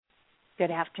Good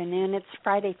afternoon. It's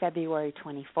Friday, February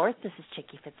 24th. This is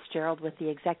Chickie Fitzgerald with the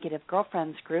Executive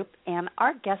Girlfriends Group, and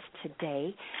our guest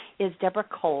today is Deborah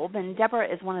Kolb, and Deborah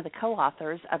is one of the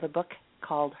co-authors of a book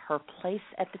called Her Place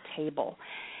at the Table.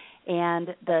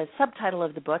 And the subtitle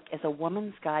of the book is A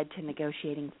Woman's Guide to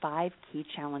Negotiating 5 Key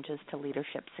Challenges to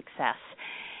Leadership Success.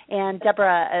 And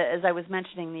Deborah, as I was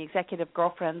mentioning, the Executive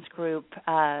Girlfriends Group,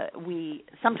 we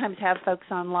sometimes have folks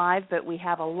on live, but we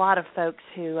have a lot of folks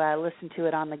who listen to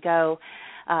it on the go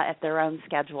at their own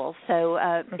schedules. So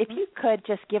if you could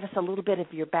just give us a little bit of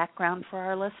your background for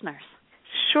our listeners.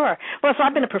 Sure. Well, so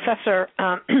I've been a professor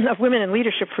of women in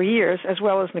leadership for years, as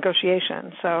well as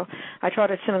negotiation. So I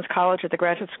taught at Simmons College at the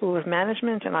Graduate School of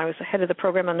Management, and I was the head of the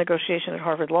program on negotiation at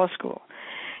Harvard Law School.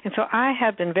 And so I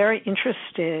have been very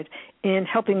interested in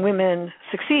helping women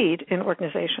succeed in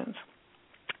organizations.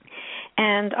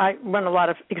 And I run a lot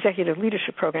of executive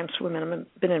leadership programs for women.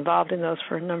 I've been involved in those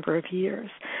for a number of years.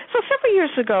 So several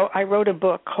years ago, I wrote a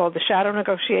book called The Shadow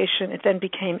Negotiation. It then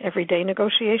became Everyday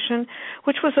Negotiation,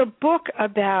 which was a book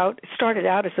about, it started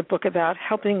out as a book about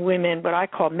helping women, what I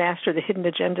call master the hidden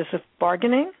agendas of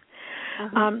bargaining.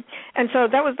 And so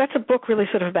that's a book really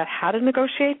sort of about how to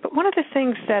negotiate. But one of the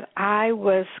things that I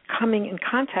was coming in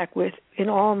contact with in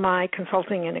all my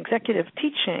consulting and executive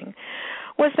teaching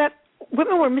was that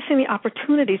women were missing the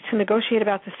opportunities to negotiate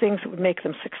about the things that would make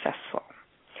them successful.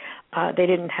 They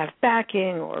didn't have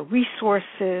backing or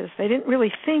resources. They didn't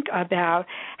really think about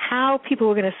how people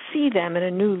were going to see them in a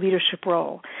new leadership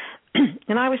role.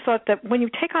 And I always thought that when you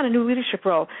take on a new leadership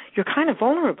role, you're kind of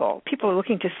vulnerable. People are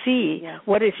looking to see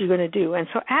what it is you're going to do. And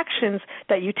so actions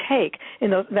that you take in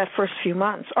that first few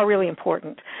months are really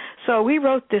important. So we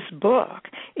wrote this book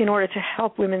in order to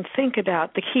help women think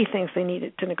about the key things they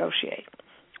needed to negotiate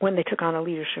when they took on a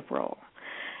leadership role.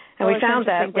 And we found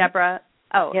that... Deborah...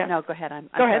 Oh, no, go ahead. I'm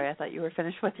sorry. I thought you were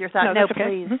finished with your thought. No,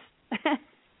 okay. Please.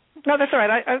 No, that's all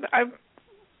right.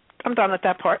 I'm done with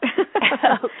that part.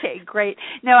 Okay, great.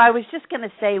 No, I was just going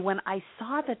to say when I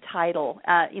saw the title,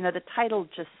 the title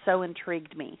just so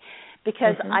intrigued me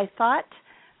because I thought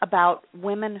about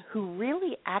women who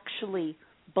really actually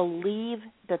believe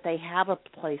that they have a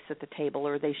place at the table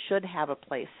or they should have a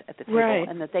place at the table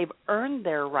and that they've earned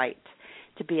their right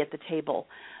to be at the table,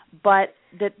 but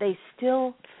that they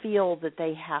still feel that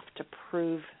they have to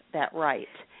prove that right.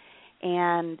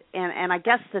 And I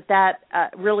guess that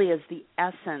really is the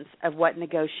essence of what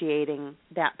negotiating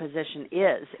that position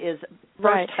is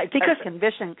first, because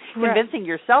convincing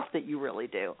yourself that you really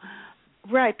do.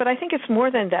 Right, but I think it's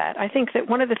more than that. I think that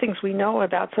one of the things we know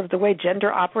about sort of the way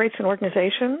gender operates in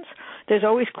organizations, there's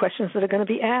always questions that are going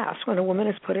to be asked when a woman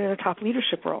is put in a top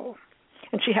leadership role.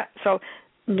 And so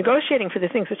negotiating for the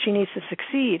things that she needs to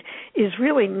succeed is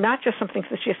really not just something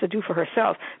that she has to do for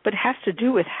herself, but has to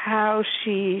do with how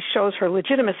she shows her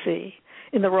legitimacy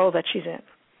in the role that she's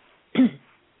in.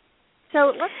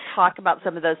 So let's talk about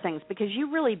some of those things because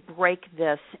you really break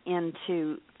this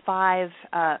into 5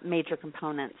 major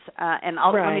components. And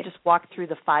let me just walk through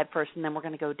the 5 first, and then we're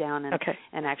going to go down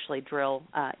and actually drill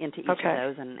into each of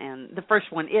those. And the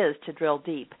first one is to drill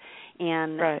deep.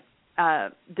 And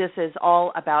this is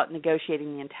all about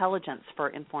negotiating the intelligence for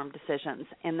informed decisions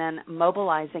and then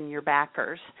mobilizing your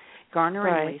backers,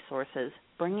 garnering resources,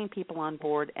 bringing people on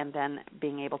board, and then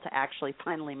being able to actually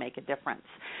finally make a difference.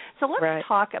 So let's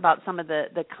talk about some of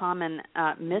the common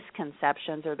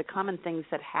misconceptions or the common things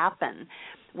that happen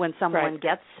when someone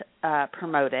gets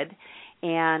promoted.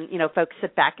 And, folks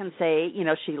sit back and say,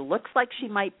 she looks like she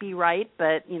might be right,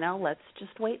 but, let's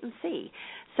just wait and see.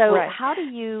 So how do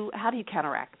you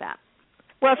counteract that?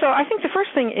 Well, so I think the first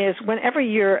thing is whenever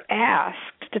you're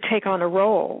asked to take on a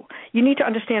role, you need to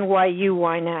understand why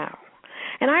now.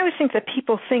 And I always think that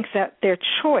people think that their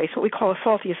choice, what we call a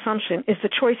faulty assumption, is the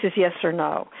choice is yes or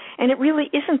no. And it really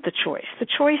isn't the choice. The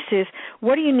choice is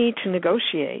what do you need to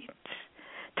negotiate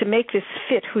to make this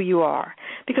fit who you are?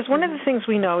 Because one of the things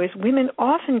we know is women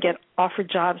often get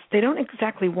offered jobs they don't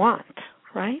exactly want,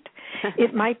 right?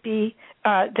 It might be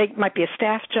they might be a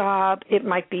staff job. It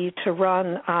might be to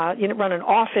run an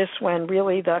office when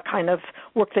really the kind of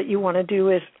work that you want to do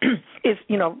is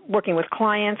working with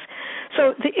clients.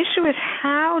 So the issue is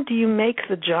how do you make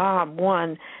the job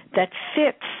one that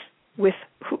fits with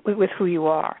who you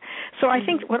are? So I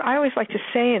think what I always like to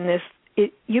say in this,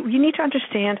 you need to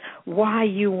understand why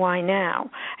now.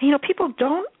 And, people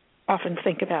don't often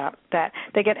think about that.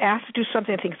 They get asked to do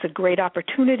something, they think it's a great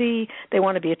opportunity, they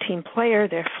want to be a team player,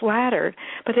 they're flattered,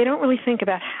 but they don't really think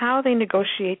about how they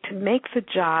negotiate to make the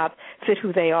job fit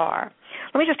who they are.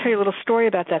 Let me just tell you a little story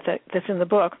about that's in the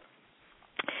book.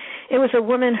 It was a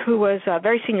woman who was a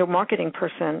very senior marketing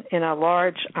person in a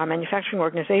large manufacturing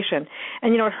organization.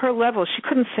 And, at her level, she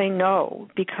couldn't say no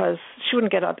because she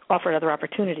wouldn't get offered other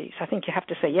opportunities. I think you have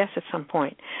to say yes at some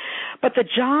point. But the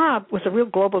job was a real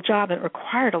global job, and it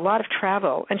required a lot of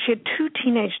travel. And she had 2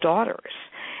 teenage daughters,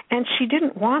 and she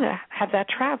didn't want to have that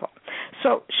travel.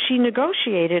 So she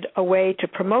negotiated a way to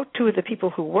promote 2 of the people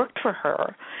who worked for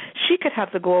her. She could have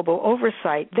the global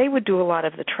oversight. They would do a lot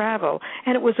of the travel,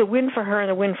 and it was a win for her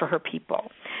and a win for her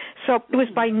people. So it was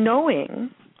by knowing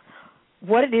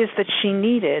what it is that she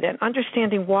needed and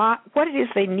understanding what it is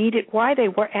they needed, why they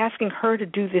were asking her to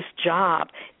do this job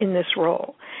in this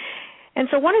role. And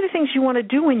so one of the things you want to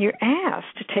do when you're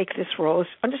asked to take this role is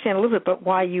understand a little bit about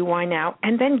why you, why now,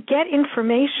 and then get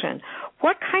information.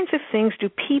 What kinds of things do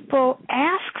people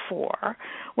ask for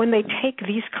when they take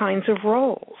these kinds of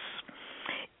roles?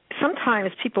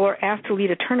 Sometimes people are asked to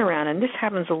lead a turnaround, and this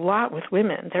happens a lot with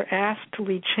women. They're asked to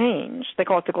lead change. They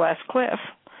call it the glass cliff.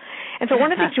 And so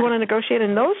one of the things you want to negotiate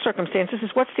in those circumstances is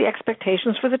what's the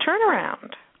expectations for the turnaround.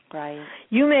 Right.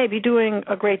 You may be doing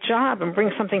a great job and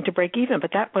bring something to break even,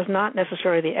 but that was not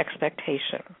necessarily the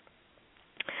expectation.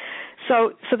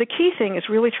 So the key thing is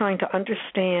really trying to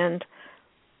understand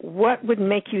what would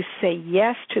make you say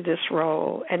yes to this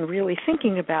role and really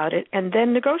thinking about it and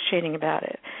then negotiating about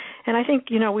it. And I think,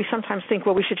 we sometimes think,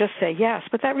 well, we should just say yes,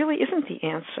 but that really isn't the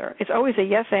answer. It's always a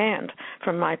yes and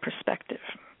from my perspective.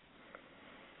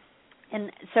 And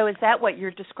so is that what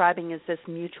you're describing as this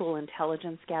mutual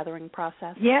intelligence gathering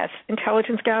process? Yes,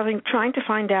 intelligence gathering, trying to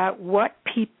find out why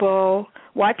people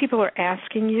are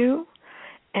asking you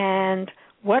and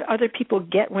what other people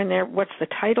get what's the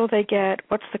title they get,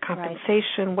 what's the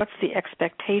compensation, right, what's the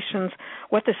expectations,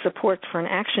 what the supports for an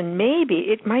action. Maybe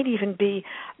it might even be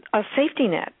a safety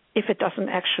net if it doesn't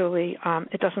actually,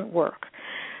 it doesn't work.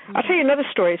 Mm-hmm. I'll tell you another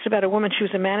story. It's about a woman. She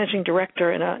was a managing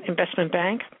director in an investment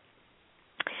bank.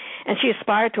 And she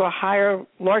aspired to a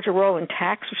larger role in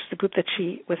tax, which is the group that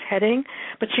she was heading.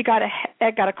 But she got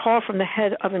a call from the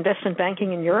head of investment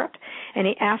banking in Europe, and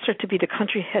he asked her to be the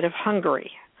country head of Hungary.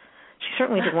 She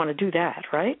certainly didn't want to do that,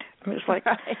 right? I mean, it was like,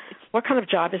 right, what kind of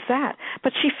job is that?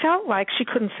 But she felt like she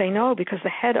couldn't say no because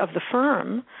the head of the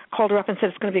firm called her up and said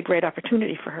it's going to be a great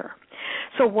opportunity for her.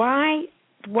 So why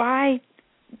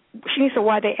she needs to know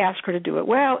why they ask her to do it.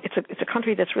 Well, it's a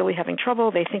country that's really having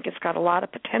trouble. They think it's got a lot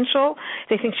of potential.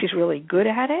 They think she's really good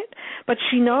at it. But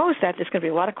she knows that there's going to be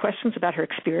a lot of questions about her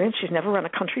experience. She's never run a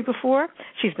country before.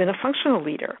 She's been a functional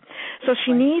leader. So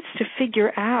she needs to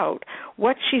figure out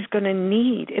what she's going to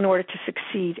need in order to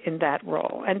succeed in that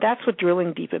role. And that's what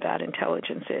drilling deep about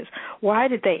intelligence is. Why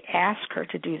did they ask her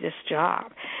to do this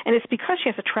job? And it's because she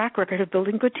has a track record of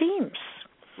building good teams.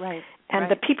 Right. And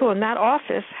the people in that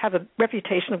office have a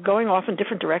reputation of going off in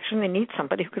different directions. They need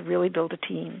somebody who could really build a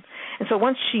team. And so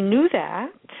once she knew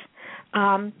that,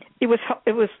 it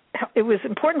was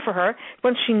important for her.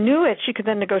 Once she knew it, she could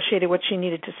then negotiate what she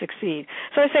needed to succeed.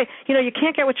 So I say, you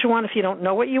can't get what you want if you don't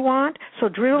know what you want. So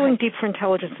drilling deep for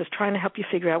intelligence is trying to help you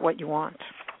figure out what you want.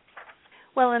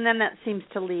 Well, and then that seems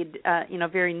to lead,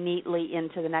 very neatly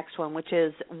into the next one, which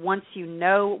is once you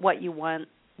know what you want,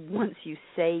 once you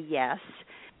say yes,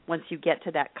 once you get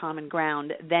to that common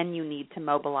ground, then you need to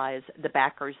mobilize the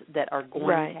backers that are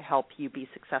going to help you be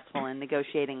successful in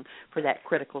negotiating for that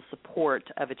critical support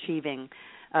of achieving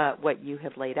what you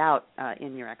have laid out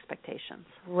in your expectations.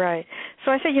 Right.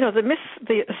 So I say,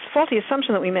 the faulty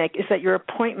assumption that we make is that your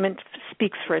appointment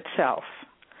speaks for itself.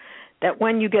 That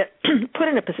when you get put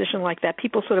in a position like that,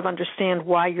 people sort of understand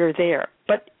why you're there,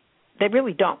 but they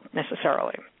really don't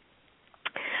necessarily.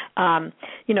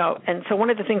 And so one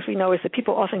of the things we know is that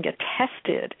people often get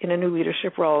tested in a new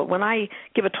leadership role. When I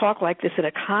give a talk like this at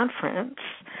a conference,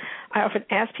 I often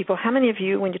ask people, how many of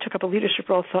you, when you took up a leadership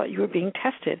role, thought you were being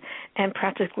tested? And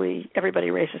practically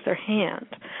everybody raises their hand,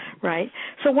 right?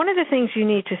 So one of the things you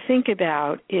need to think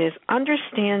about is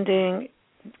understanding,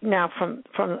 now from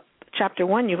Chapter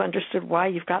 1, you've understood why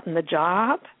you've gotten the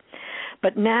job.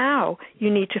 But now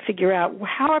you need to figure out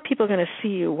how are people going to see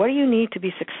you? What do you need to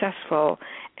be successful?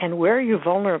 And where are you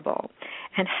vulnerable?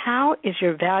 And how is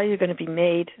your value going to be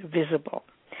made visible?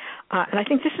 And I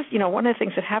think this is, one of the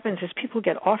things that happens is people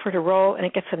get offered a role and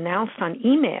it gets announced on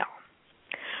email.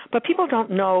 But people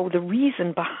don't know the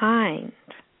reason behind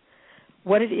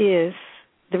what it is,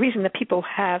 the reason that people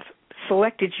have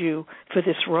selected you for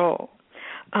this role.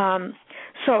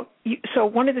 So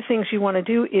one of the things you want to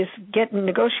do is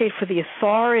negotiate for the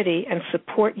authority and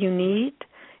support you need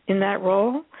in that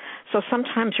role. So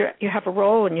sometimes you have a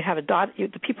role and you have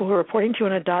the people who are reporting to you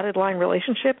in a dotted line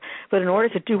relationship, but in order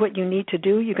to do what you need to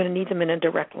do, you're going to need them in a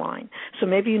direct line. So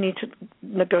maybe you need to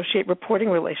negotiate reporting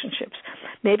relationships.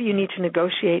 Maybe you need to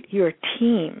negotiate your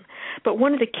team. But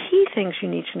one of the key things you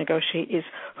need to negotiate is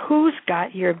who's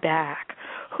got your back.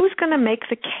 Who's going to make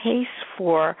the case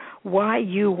for why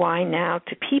now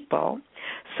to people,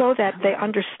 so that they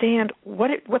understand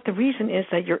what the reason is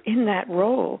that you're in that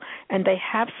role, and they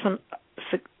have some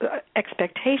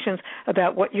expectations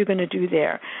about what you're going to do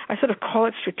there. I sort of call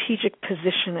it strategic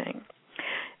positioning.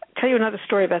 I'll tell you another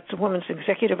story about the woman's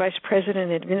executive vice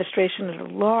president in administration at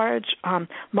a large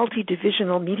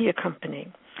multi-divisional media company,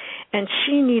 and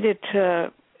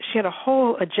she had a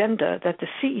whole agenda that the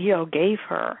CEO gave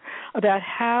her about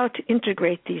how to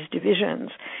integrate these divisions.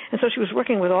 And so she was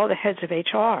working with all the heads of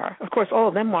HR. Of course, all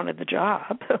of them wanted the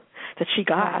job that she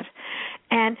got.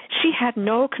 And she had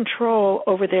no control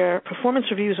over their performance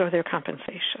reviews or their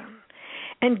compensation.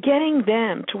 And getting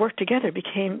them to work together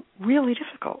became really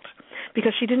difficult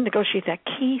because she didn't negotiate that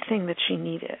key thing that she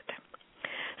needed.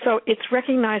 So it's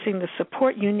recognizing the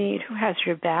support you need, who has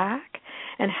your back,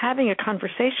 and having a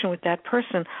conversation with that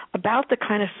person about the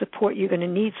kind of support you're going to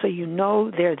need so you know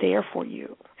they're there for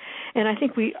you. And I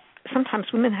think sometimes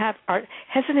women are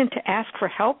hesitant to ask for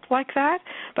help like that,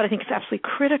 but I think it's absolutely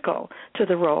critical to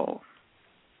the role.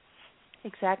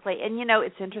 Exactly. And,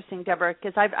 it's interesting, Deborah,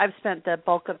 because I've spent the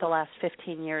bulk of the last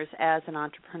 15 years as an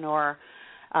entrepreneur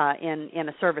in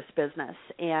a service business.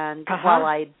 And while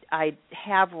I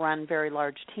have run very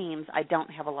large teams, I don't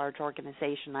have a large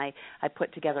organization. I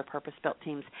put together purpose-built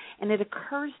teams. And it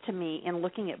occurs to me in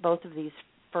looking at both of these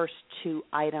first two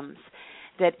items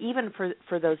that even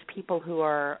for those people who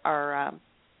are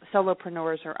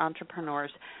solopreneurs or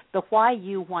entrepreneurs, the why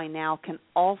you, why now can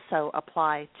also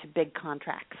apply to big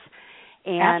contracts.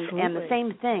 And the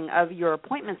same thing of your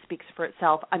appointment speaks for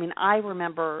itself. I mean, I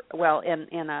remember,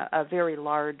 in a very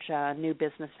large new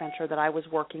business venture that I was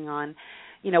working on,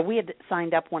 we had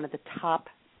signed up one of the top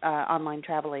online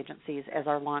travel agencies as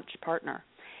our launch partner.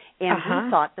 And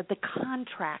we thought that the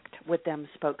contract with them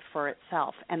spoke for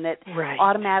itself, and that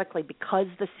automatically, because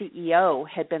the CEO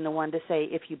had been the one to say,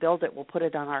 if you build it, we'll put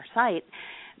it on our site,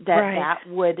 that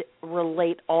would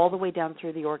relate all the way down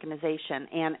through the organization.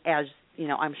 And as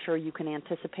I'm sure you can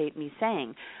anticipate me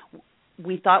saying,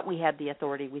 we thought we had the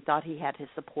authority. We thought he had his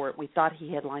support. We thought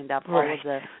he had lined up all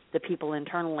of the people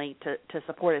internally to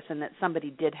support us, and that somebody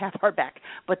did have our back,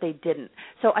 but they didn't.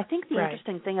 So I think the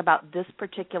interesting thing about this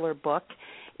particular book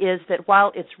is that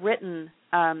while it's written,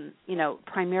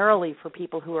 primarily for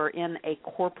people who are in a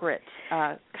corporate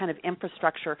kind of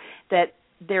infrastructure, that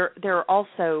there are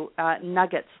also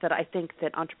nuggets that I think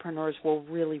that entrepreneurs will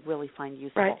really, really find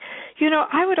useful. Right.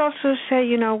 I would also say,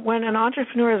 when an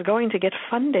entrepreneur is going to get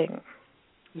funding,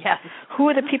 who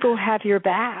are the people who have your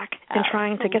back in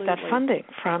trying to get that funding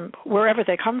from wherever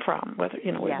they come from, whether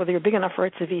you're big enough or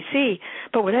it's a VC,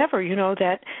 but whatever,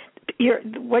 that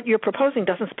what you're proposing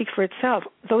doesn't speak for itself.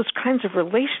 Those kinds of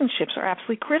relationships are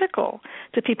absolutely critical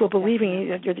to people believing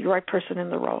that you're the right person in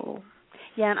the role.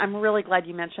 Yeah, and I'm really glad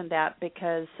you mentioned that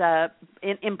because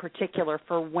in particular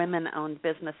for women-owned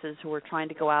businesses who are trying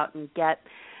to go out and get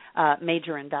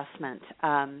major investment,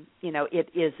 it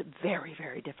is very,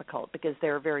 very difficult because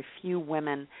there are very few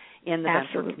women in the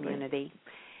venture community.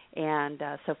 And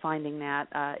so finding that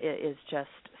is just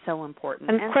so important.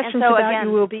 And questions about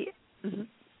you will be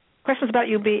questions about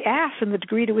you will be asked, and the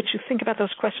degree to which you think about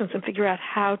those questions and figure out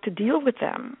how to deal with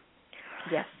them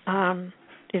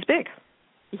is big.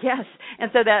 Yes,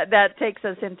 and so that takes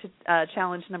us into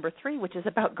challenge number 3, which is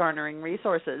about garnering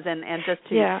resources. And just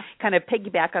to kind of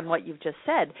piggyback on what you've just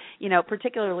said,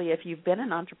 particularly if you've been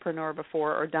an entrepreneur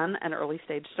before or done an early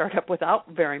stage startup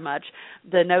without very much,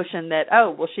 the notion that,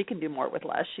 she can do more with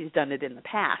less, she's done it in the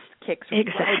past, kicks right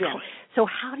in. So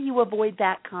how do you avoid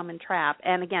that common trap?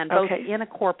 And again, both in a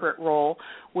corporate role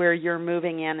where you're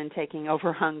moving in and taking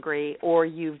over hungry, or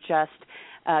you've just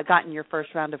gotten your first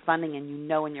round of funding and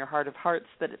in your heart of hearts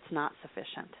that it's not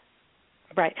sufficient.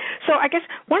 Right. So I guess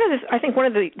one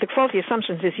of the faulty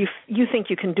assumptions is you think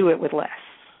you can do it with less.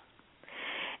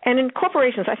 And in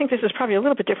corporations, I think this is probably a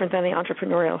little bit different than the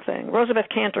entrepreneurial thing. Rosabeth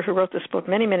Kantor, who wrote this book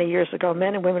many, many years ago,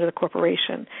 Men and Women of the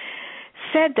Corporation,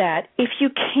 said that if you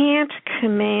can't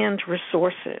command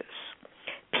resources,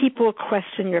 people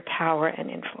question your power and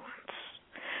influence.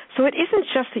 So it isn't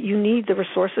just that you need the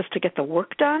resources to get the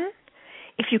work done.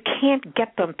 If you can't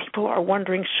get them, people are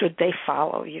wondering, should they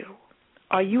follow you?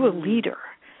 Are you a leader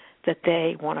that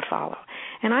they want to follow?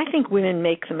 And I think women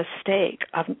make the mistake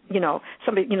of,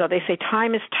 they say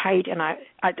time is tight and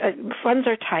funds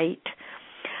are tight.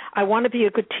 I want to be a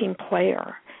good team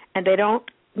player. and they don't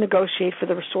negotiate for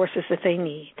the resources that they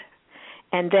need.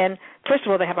 And then, first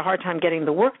of all, they have a hard time getting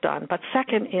the work done, but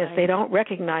second is they don't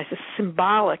recognize the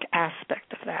symbolic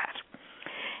aspect of that.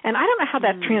 And I don't know how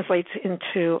that translates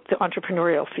into the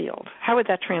entrepreneurial field. How would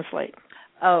that translate?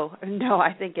 Oh, no,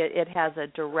 I think it has a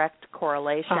direct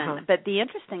correlation. But the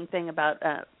interesting thing about,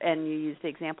 and you used the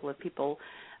example of people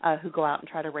who go out and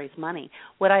try to raise money,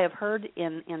 what I have heard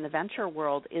in the venture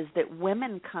world is that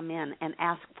women come in and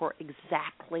ask for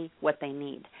exactly what they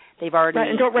need. They've already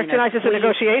and don't recognize it's a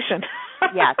negotiation.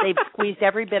 Yeah, they've squeezed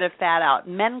every bit of fat out.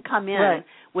 Men come in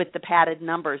with the padded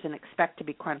numbers and expect to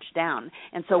be crunched down.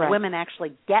 And so women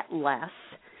actually get less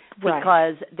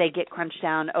because they get crunched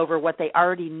down over what they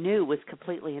already knew was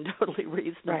completely and totally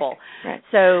reasonable.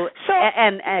 So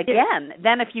and again,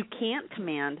 then if you can't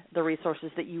command the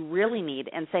resources that you really need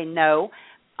and say, no,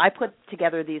 I put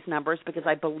together these numbers because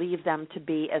I believe them to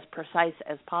be as precise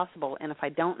as possible, and if I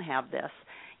don't have this,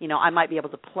 I might be able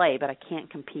to play, but I can't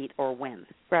compete or win.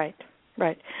 Right.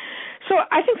 So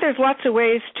I think there's lots of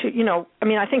ways to,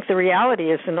 I think the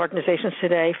reality is in organizations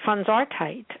today, funds are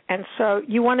tight. And so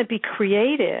you want to be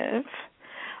creative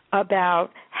about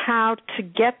how to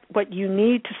get what you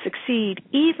need to succeed,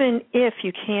 even if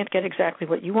you can't get exactly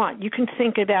what you want. You can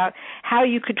think about how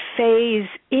you could phase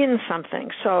in something.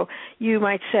 So you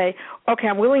might say, okay,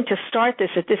 I'm willing to start this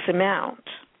at this amount,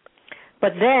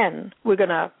 but then we're going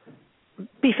to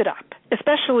beef it up,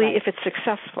 especially if it's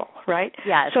successful, right?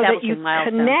 Yeah, so that you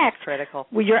connect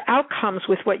with your outcomes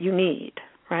with what you need,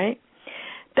 right?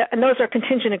 And those are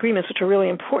contingent agreements, which are really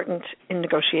important in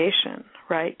negotiation,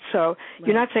 right? So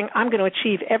you're not saying, I'm going to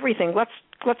achieve everything. Let's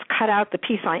cut out the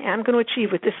piece I am going to achieve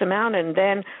with this amount, and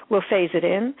then we'll phase it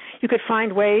in. You could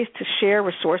find ways to share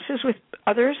resources with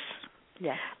others.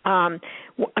 Yes.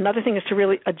 Another thing is to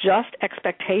really adjust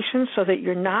expectations so that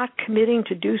you're not committing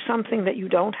to do something that you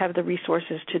don't have the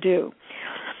resources to do.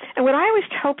 And what I always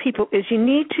tell people is you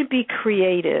need to be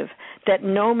creative, that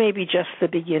no may be just the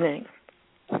beginning.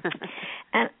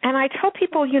 and I tell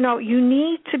people, you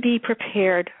need to be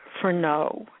prepared for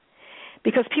no,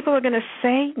 because people are going to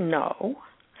say no,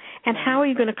 and how are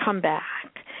you going to come back?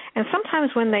 And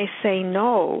sometimes when they say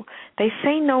no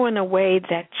in a way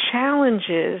that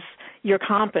challenges your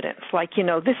competence, like,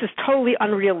 this is totally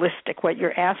unrealistic what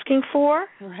you're asking for.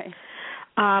 Right.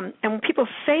 And when people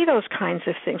say those kinds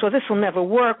of things, well, this will never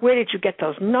work, where did you get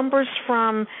those numbers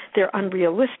from? They're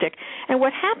unrealistic. And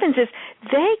what happens is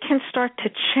they can start to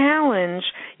challenge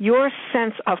your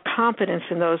sense of competence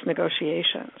in those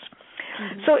negotiations.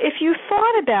 So if you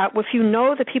thought about, if you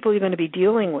know the people you're going to be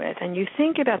dealing with, and you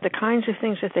think about the kinds of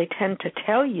things that they tend to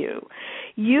tell you,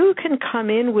 you can come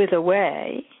in with a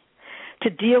way to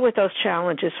deal with those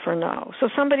challenges for no. So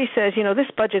somebody says,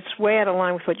 this budget's way out of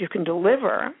line with what you can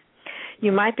deliver.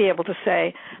 You might be able to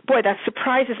say, boy, that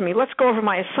surprises me. Let's go over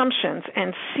my assumptions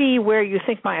and see where you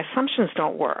think my assumptions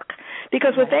don't work.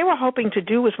 Because what they were hoping to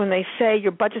do was, when they say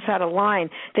your budget's out of line,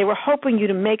 they were hoping you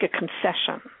to make a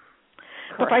concession.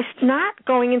 Correct. But by not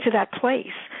going into that place,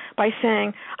 by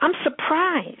saying, I'm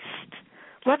surprised,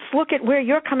 let's look at where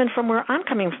you're coming from, where I'm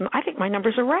coming from. I think my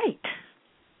numbers are right.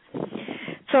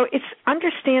 So it's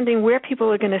understanding where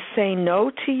people are going to say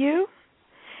no to you,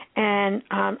 and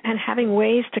having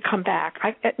ways to come back.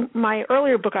 My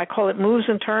earlier book, I call it Moves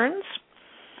and Turns.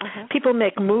 People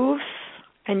make moves,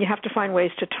 and you have to find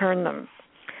ways to turn them.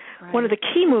 Right. One of the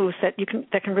key moves that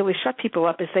can really shut people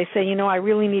up is they say, I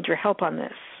really need your help on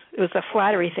this. It was a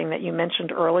flattery thing that you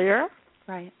mentioned earlier.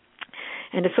 Right.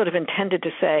 And it's sort of intended to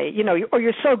say,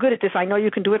 you're so good at this, I know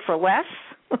you can do it for less.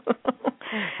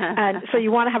 And so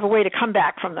you want to have a way to come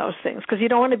back from those things, because you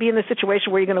don't want to be in the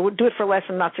situation where you're going to do it for less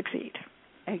and not succeed.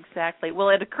 Exactly. Well,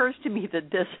 it occurs to me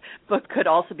that this book could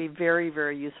also be very,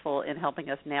 very useful in helping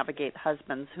us navigate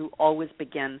husbands who always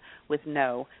begin with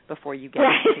no before you get to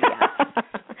yes.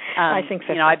 I think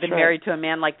so. I've been married to a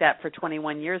man like that for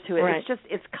 21 years who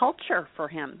it's culture for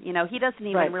him. He doesn't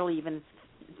even really even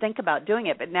think about doing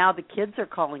it, but now the kids are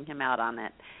calling him out on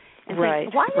it. And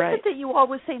think, why is it that you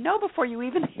always say no before you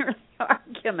even hear the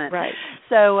argument? Right.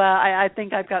 So I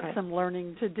think I've got some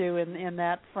learning to do in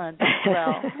that front as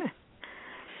well.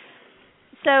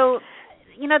 So,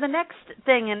 the next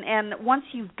thing, and once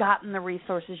you've gotten the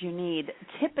resources you need,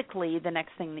 typically the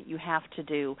next thing that you have to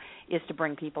do is to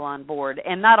bring people on board,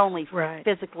 and not only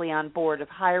physically on board of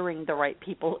hiring the right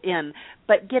people in,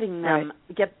 but getting them,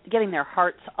 getting their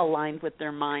hearts aligned with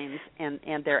their minds and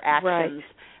their actions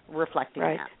reflecting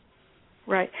that.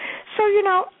 Right. So,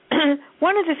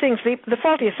 one of the things, the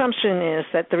faulty assumption is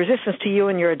that the resistance to you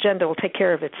and your agenda will take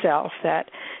care of itself, that,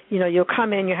 you'll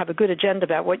come in, you have a good agenda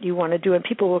about what you want to do, and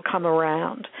people will come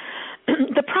around.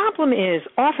 the problem is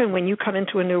often when you come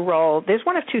into a new role, there's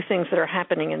one of two things that are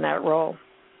happening in that role.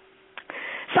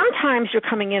 Sometimes you're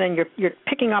coming in and you're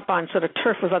picking up on sort of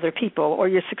turf with other people, or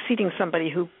you're succeeding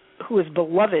somebody who is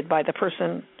beloved by the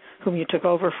person whom you took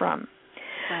over from.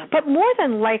 Right. But more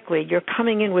than likely, you're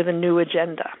coming in with a new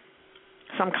agenda,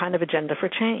 some kind of agenda for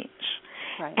change.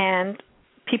 Right. And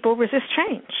people resist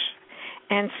change.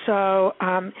 And so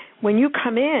when you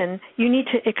come in, you need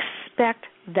to expect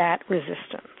that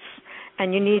resistance,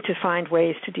 and you need to find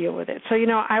ways to deal with it. So,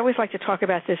 I always like to talk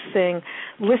about this thing,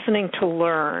 listening to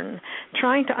learn,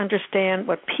 trying to understand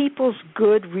what people's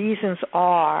good reasons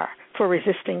are for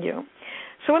resisting you.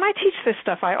 So when I teach this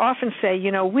stuff, I often say,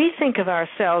 we think of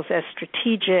ourselves as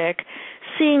strategic,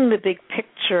 seeing the big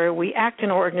picture. We act in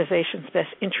our organization's best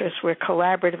interests. We're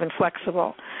collaborative and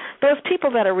flexible. Those people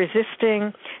that are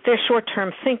resisting, they're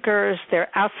short-term thinkers. They're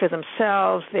out for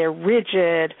themselves. They're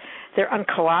rigid. They're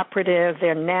uncooperative.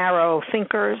 They're narrow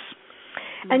thinkers.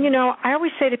 And, I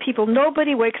always say to people,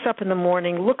 nobody wakes up in the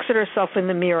morning, looks at herself in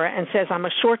the mirror and says, I'm a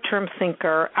short-term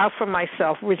thinker, out for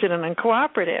myself, rigid and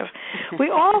uncooperative. We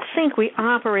all think we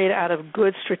operate out of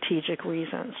good strategic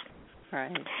reasons.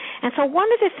 Right. And so one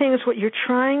of the things what you're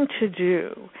trying to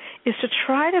do is to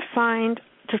try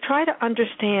to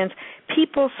understand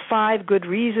people's 5 good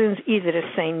reasons either to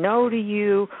say no to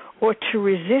you or to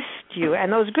resist you.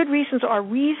 And those good reasons are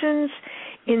reasons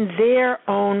in their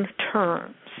own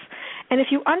terms. And if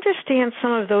you understand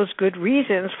some of those good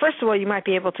reasons, first of all, you might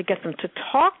be able to get them to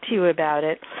talk to you about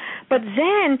it, but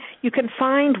then you can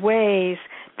find ways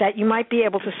that you might be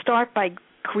able to start by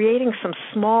creating some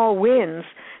small wins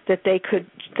that they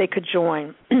could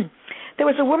join. There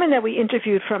was a woman that we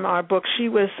interviewed from our book. She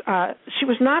was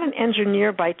not an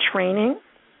engineer by training,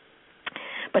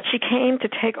 but she came to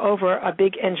take over a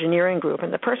big engineering group,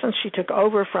 and the person she took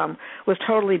over from was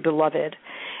totally beloved.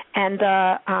 And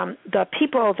the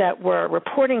people that were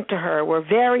reporting to her were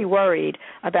very worried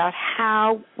about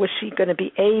how was she going to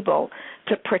be able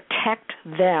to protect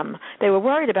them. They were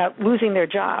worried about losing their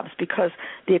jobs because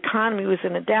the economy was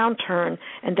in a downturn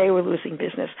and they were losing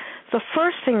business. The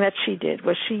first thing that she did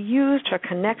was she used her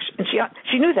connection, and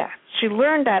she knew that. She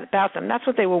learned that about them. That's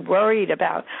what they were worried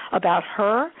about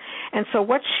her. And so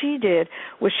what she did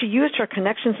was she used her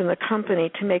connections in the company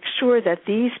to make sure that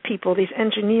these people, these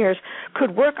engineers,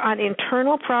 could work on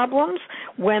internal problems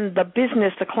when the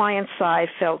business, the client side,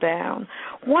 fell down.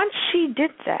 Once she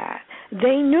did that,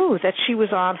 they knew that she was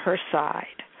on her side.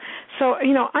 So,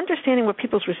 understanding what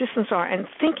people's resistance are and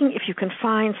thinking if you can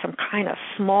find some kind of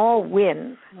small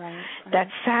win that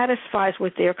satisfies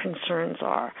what their concerns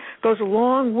are goes a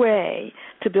long way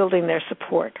to building their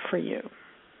support for you.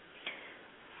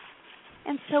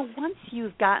 And so once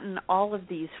you've gotten all of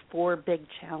these 4 big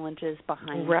challenges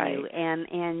behind you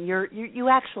and you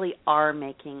actually are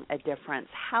making a difference,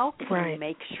 how can you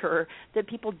make sure that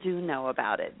people do know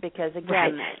about it? Because,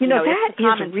 again, the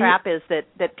common trap is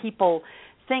that people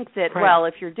think that, well,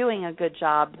 if you're doing a good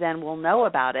job, then we'll know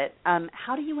about it.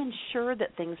 How do you ensure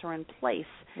that things are in place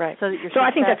so that your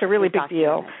I think that's a really big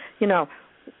deal.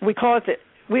 We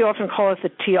often call it the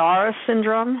tiara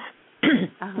syndrome.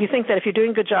 You think that if you're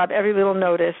doing a good job, everybody will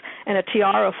notice, and a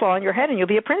tiara will fall on your head, and you'll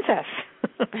be a princess.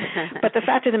 But the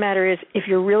fact of the matter is, if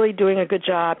you're really doing a good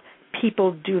job,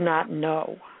 people do not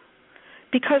know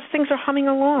because things are humming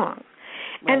along.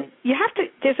 And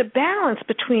there's a balance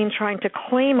between trying to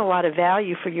claim a lot of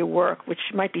value for your work, which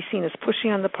might be seen as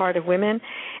pushing on the part of women,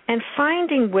 and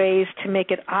finding ways to make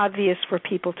it obvious for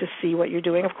people to see what you're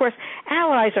doing. Of course,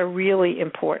 allies are really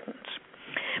important.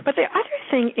 But the other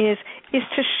thing is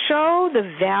to show the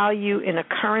value in a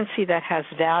currency that has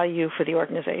value for the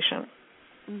organization.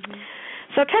 Mm-hmm.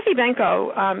 So Kathy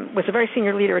Benko was a very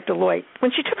senior leader at Deloitte.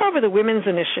 When she took over the Women's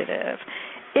Initiative,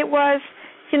 it was,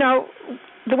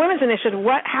 the Women's Initiative,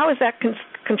 how does that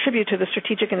contribute to the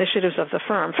strategic initiatives of the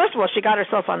firm? First of all, she got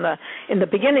herself in the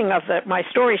beginning of my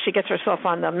story, she gets herself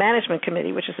on the management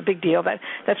committee, which is a big deal.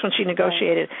 That's when she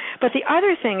negotiated. But the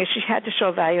other thing is she had to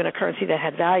show value in a currency that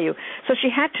had value. So she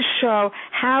had to show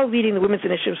how leading the Women's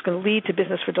Initiative was going to lead to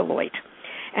business for Deloitte.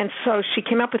 And so she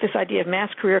came up with this idea of mass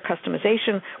career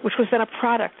customization, which was then a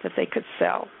product that they could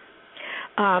sell.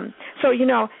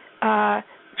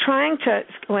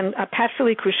 When Pat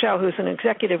Philly-Cruchel, who's an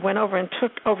executive, went over and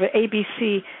took over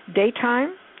ABC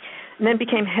Daytime and then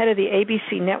became head of the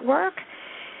ABC network,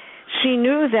 she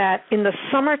knew that in the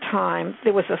summertime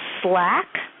there was a slack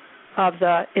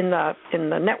in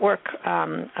the network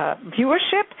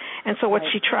viewership, and so what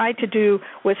she tried to do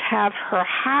was have her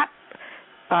hot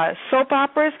soap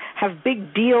operas have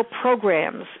big deal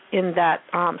programs in that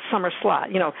summer slot.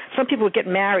 Some people would get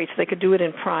married so they could do it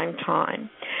in prime time.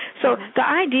 So the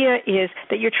idea is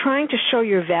that you're trying to show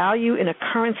your value in a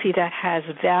currency that has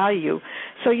value.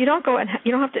 So you don't go and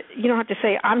you don't have to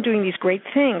say I'm doing these great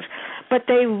things, but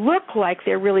they look like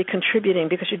they're really contributing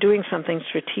because you're doing something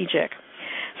strategic.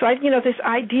 So this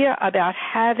idea about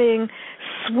having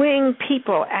swing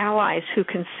people, allies who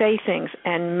can say things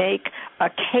and make a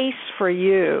case for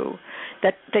you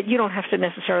that you don't have to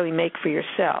necessarily make for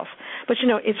yourself. But,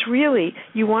 it's really,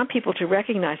 you want people to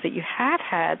recognize that you have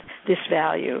had this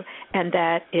value and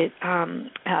that it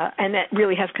and that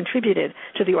really has contributed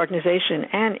to the organization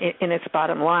and in its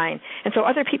bottom line. And so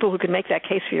other people who can make that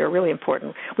case for you are really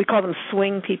important. We call them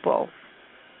swing people.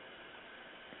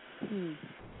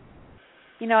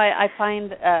 I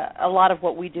find a lot of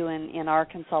what we do in our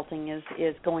consulting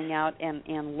is going out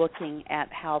and looking at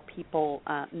how people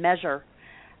measure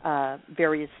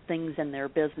various things in their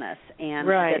business, and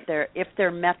that if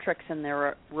their metrics and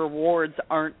their rewards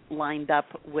aren't lined up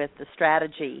with the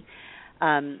strategy,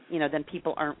 then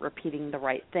people aren't repeating the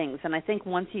right things. And I think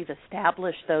once you've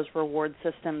established those reward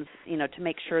systems, to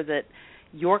make sure that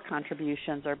your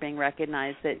contributions are being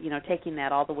recognized, that taking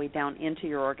that all the way down into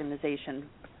your organization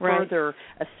further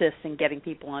assists in getting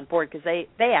people on board, because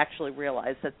they actually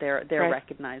realize that they're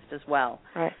recognized as well.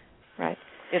 Right.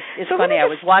 It's so funny. I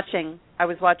was watching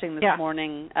this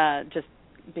morning just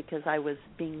because I was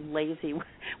being lazy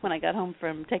when I got home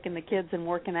from taking the kids and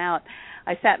working out.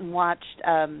 I sat and watched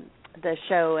the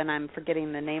show, and I'm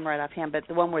forgetting the name right offhand, but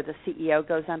the one where the CEO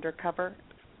goes undercover.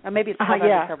 Or maybe it's called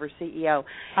Undercover CEO.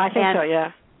 I think so,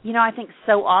 yeah. I think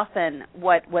so often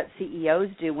what CEOs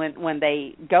do when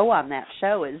they go on that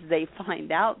show is they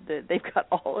find out that they've got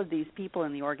all of these people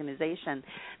in the organization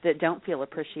that don't feel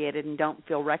appreciated and don't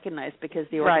feel recognized because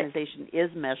the organization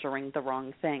is measuring the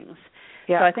wrong things.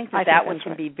 Yeah, so I think that one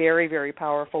can be very, very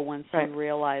powerful once you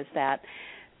realize that.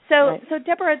 So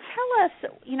Deborah, tell us,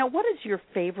 what is your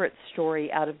favorite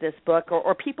story out of this book,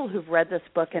 or people who've read this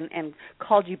book and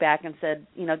called you back and said,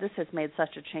 this has made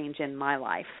such a change in my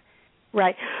life?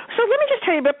 Right. So let me just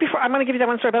tell you, but before I'm going to give you that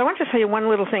one story, but I want to tell you one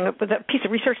little thing, that piece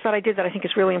of research that I did that I think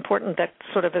is really important, that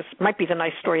sort of might be the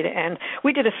nice story to end.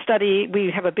 We did a study.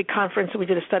 We have a big conference, and we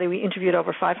did a study. We interviewed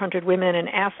over 500 women and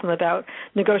asked them about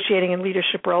negotiating in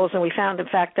leadership roles, and we found, in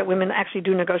fact, that women actually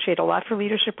do negotiate a lot for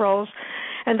leadership roles.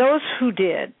 And those who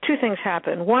did, two things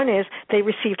happened. One is they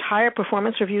received higher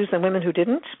performance reviews than women who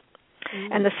didn't.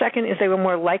 And the second is they were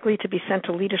more likely to be sent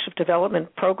to leadership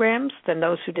development programs than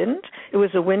those who didn't. It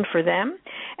was a win for them.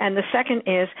 And the second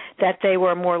is that they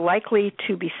were more likely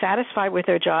to be satisfied with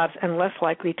their jobs and less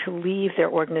likely to leave their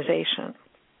organization.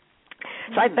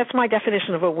 So that's my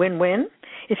definition of a win-win.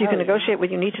 If you can negotiate what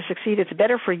you need to succeed, it's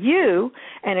better for you,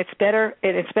 and it's better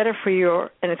for your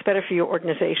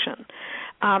organization.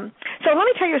 So let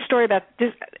me tell you a story about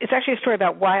this. It's actually a story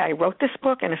about why I wrote this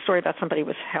book and a story about somebody who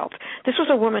was helped. This was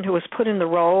a woman who was put in the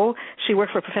role. She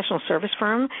worked for a professional service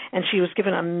firm, and she was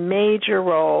given a major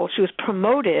role. She was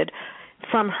promoted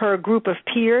from her group of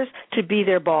peers to be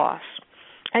their boss.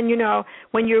 And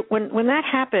when that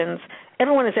happens,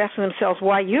 everyone is asking themselves,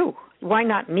 why you? Why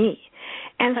not me?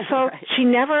 And so she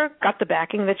never got the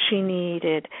backing that she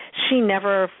needed. She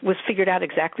never was figured out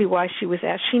exactly why she was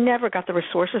asked. She never got the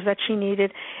resources that she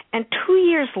needed. And 2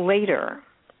 years later,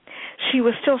 she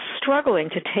was still struggling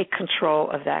to take control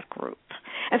of that group.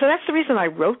 And so that's the reason I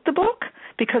wrote the book,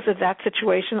 because of that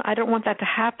situation. I don't want that to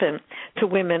happen to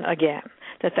women again,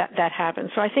 that happens.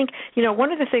 So I think,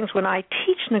 one of the things when I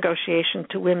teach negotiation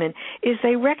to women is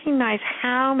they recognize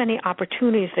how many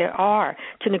opportunities there are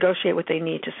to negotiate what they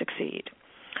need to succeed.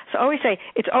 So I always say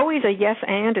it's always a yes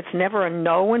and, it's never a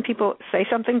no when people say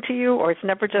something to you, or it's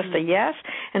never just a yes,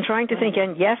 and trying to think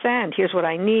in yes and, here's what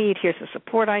I need, here's the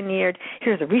support I need,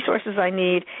 here's the resources I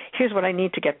need, here's what I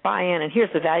need to get buy-in, and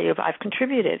here's the value I've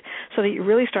contributed, so that you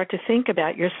really start to think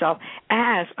about yourself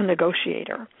as a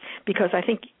negotiator. Because I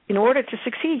think in order to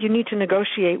succeed, you need to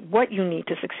negotiate what you need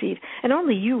to succeed, and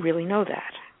only you really know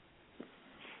that.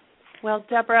 Well,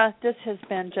 Deborah, this has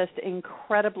been just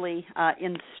incredibly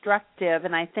instructive,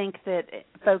 and I think that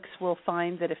folks will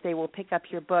find that if they will pick up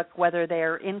your book, whether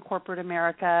they're in corporate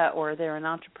America or they're an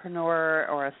entrepreneur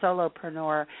or a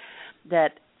solopreneur,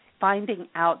 that finding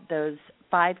out those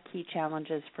 5 key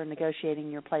challenges for negotiating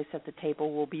your place at the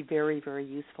table will be very, very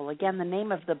useful. Again, the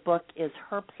name of the book is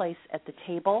Her Place at the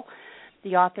Table.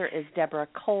 The author is Deborah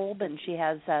Kolb, and she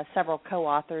has several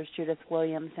co-authors, Judith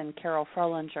Williams and Carol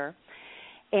Frolinger.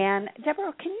 And,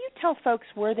 Deborah, can you tell folks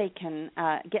where they can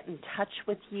get in touch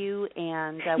with you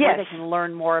and where they can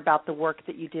learn more about the work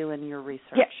that you do in your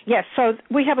research? Yes. So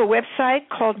we have a website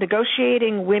called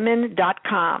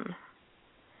negotiatingwomen.com.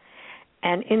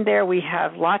 And in there we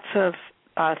have lots of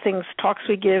things, talks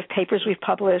we give, papers we've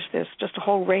published. There's just a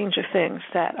whole range of things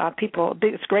that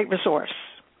it's a great resource.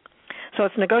 So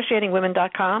it's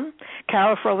negotiatingwomen.com.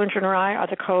 Carol Frolinger and I are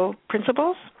the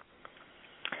co-principals.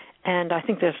 And I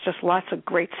think there's just lots of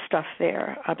great stuff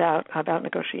there about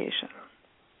negotiation.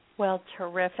 Well,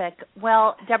 terrific.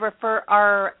 Well, Deborah, for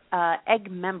our EGG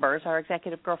members, our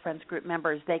Executive Girlfriends Group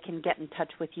members, they can get in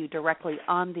touch with you directly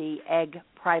on the EGG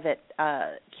private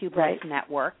Q+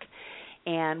 network.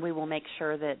 And we will make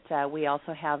sure that we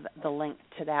also have the link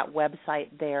to that website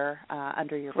there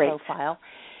under your profile.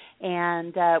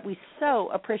 And we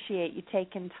so appreciate you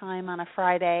taking time on a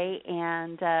Friday,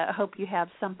 and hope you have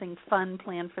something fun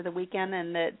planned for the weekend,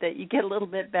 and that you get a little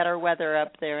bit better weather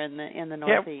up there in the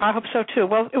Northeast. Yeah, I hope so too.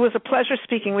 Well, it was a pleasure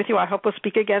speaking with you. I hope we'll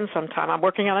speak again sometime. I'm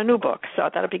working on a new book, so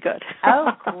that'll be good.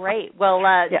 Oh, great. Well,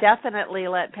 definitely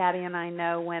let Patty and I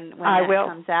know when that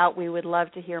comes out. We would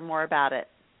love to hear more about it.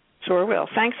 Sure will.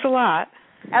 Thanks a lot.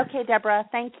 Okay, Deborah.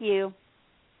 Thank you.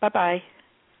 Bye-bye.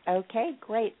 Okay,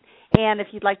 great. And if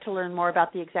you'd like to learn more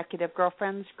about the Executive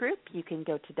Girlfriends Group, you can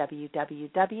go to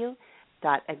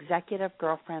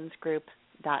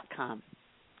www.executivegirlfriendsgroup.com.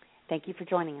 Thank you for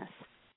joining us.